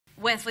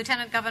with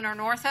Lieutenant Governor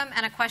Northam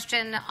and a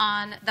question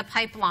on the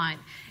pipeline.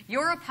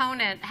 Your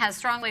opponent has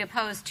strongly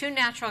opposed 2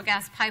 natural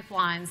gas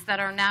pipelines that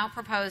are now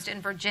proposed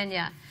in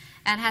Virginia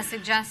and has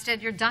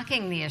suggested you're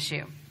ducking the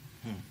issue.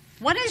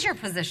 What is your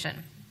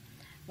position?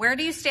 Where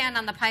do you stand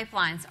on the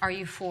pipelines? Are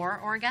you for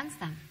or against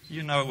them?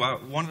 You know,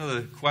 one of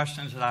the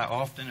questions that I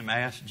often am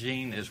asked,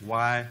 Gene, is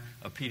why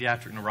a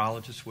pediatric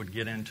neurologist would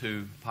get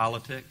into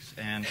politics.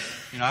 And,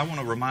 you know, I want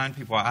to remind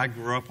people, I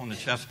grew up on the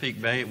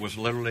Chesapeake Bay. It was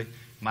literally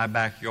my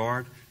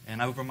backyard.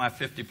 And over my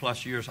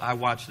 50-plus years, I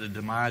watched the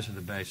demise of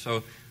the Bay.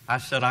 So I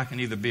said I can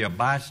either be a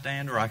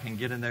bystander or I can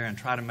get in there and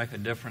try to make a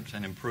difference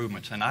and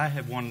improvements. And I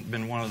have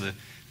been one of the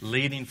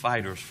leading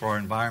fighters for our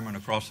environment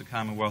across the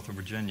Commonwealth of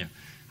Virginia.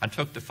 I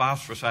took the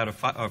phosphorus out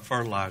of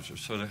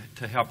fertilizers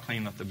to help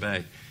clean up the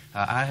Bay.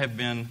 I have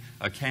been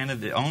a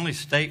candidate, the only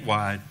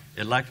statewide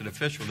elected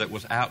official that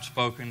was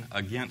outspoken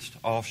against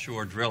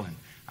offshore drilling.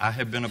 I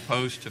have been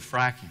opposed to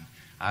fracking.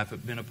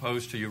 I've been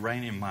opposed to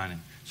uranium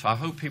mining. So I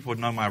hope people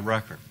know my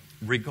record.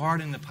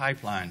 Regarding the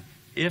pipeline,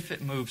 if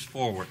it moves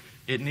forward,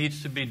 it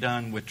needs to be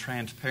done with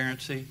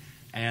transparency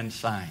and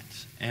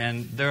science.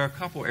 And there are a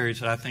couple areas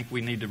that I think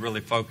we need to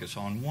really focus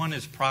on. One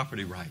is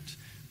property rights.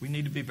 We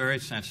need to be very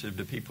sensitive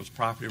to people's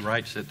property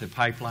rights that the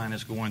pipeline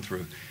is going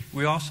through.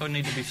 We also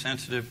need to be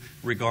sensitive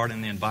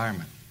regarding the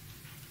environment.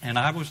 And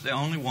I was the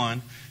only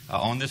one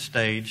on this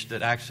stage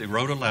that actually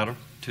wrote a letter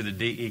to the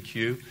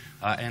DEQ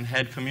and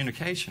had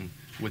communication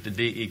with the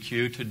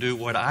DEQ to do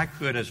what I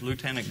could as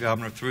Lieutenant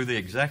Governor through the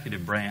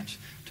executive branch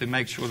to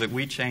make sure that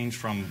we change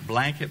from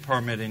blanket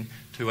permitting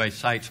to a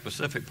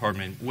site-specific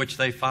permitting, which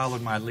they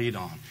followed my lead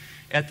on.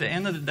 At the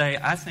end of the day,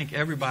 I think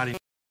everybody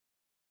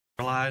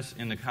realize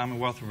in the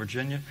Commonwealth of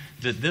Virginia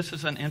that this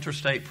is an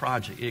interstate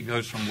project. It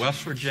goes from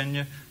West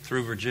Virginia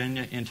through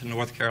Virginia into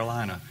North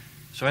Carolina.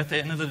 So at the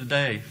end of the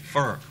day,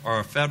 FERC or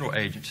a federal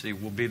agency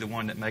will be the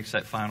one that makes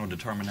that final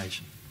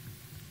determination.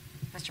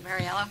 Mr.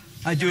 Mariello?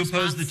 I do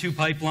oppose the 2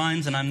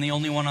 pipelines, and I'm the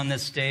only one on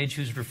this stage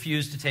who's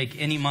refused to take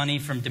any money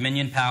from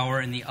Dominion Power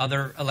and the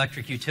other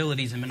electric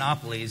utilities and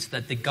monopolies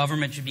that the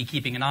government should be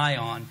keeping an eye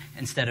on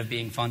instead of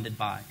being funded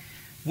by.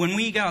 When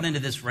we got into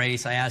this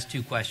race, I asked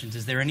 2 questions.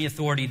 Is there any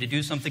authority to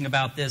do something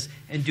about this,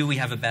 and do we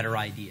have a better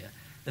idea?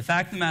 The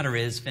fact of the matter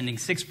is, spending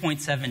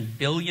 $6.7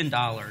 billion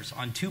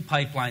on 2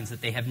 pipelines that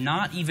they have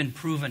not even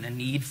proven a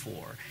need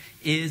for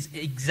is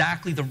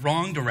exactly the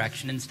wrong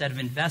direction instead of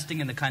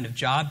investing in the kind of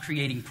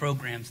job-creating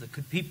programs that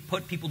could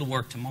put people to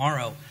work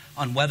tomorrow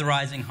on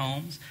weatherizing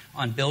homes,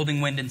 on building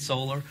wind and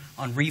solar,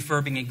 on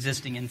refurbing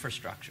existing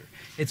infrastructure.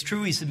 It's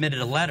true he submitted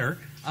a letter,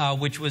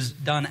 which was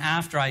done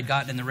after I had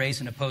gotten in the race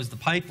and opposed the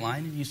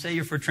pipeline, and you say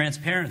you're for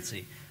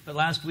transparency. But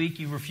last week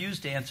you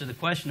refused to answer the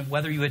question of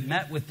whether you had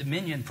met with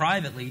Dominion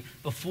privately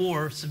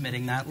before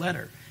submitting that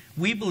letter.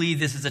 We believe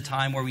this is a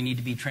time where we need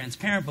to be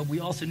transparent, but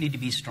we also need to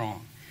be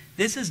strong.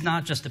 This is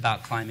not just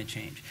about climate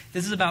change.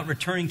 This is about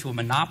returning to a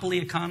monopoly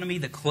economy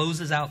that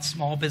closes out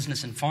small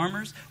business and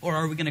farmers, or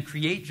are we going to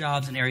create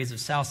jobs in areas of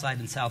Southside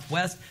and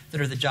Southwest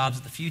that are the jobs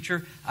of the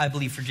future? I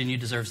believe Virginia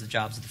deserves the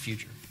jobs of the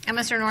future. And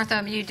Mr.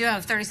 Northam, you do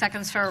have 30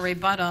 seconds for a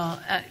rebuttal.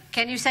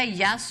 Can you say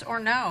yes or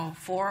no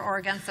for or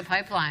against the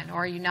pipeline,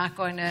 or are you not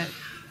going to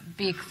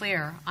be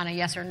clear on a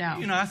yes or no?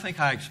 You know, I think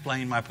I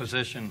explained my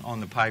position on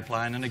the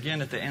pipeline, and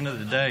again, at the end of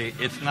the day,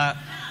 it's not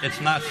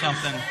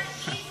something.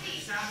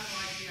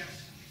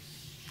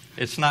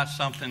 It's not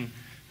something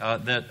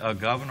that a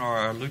governor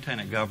or a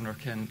lieutenant governor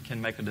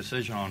can make a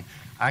decision on.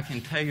 I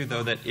can tell you,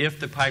 though, that if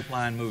the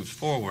pipeline moves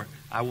forward,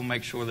 I will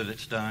make sure that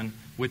it's done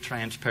with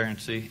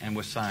transparency and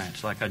with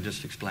science, like I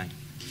just explained.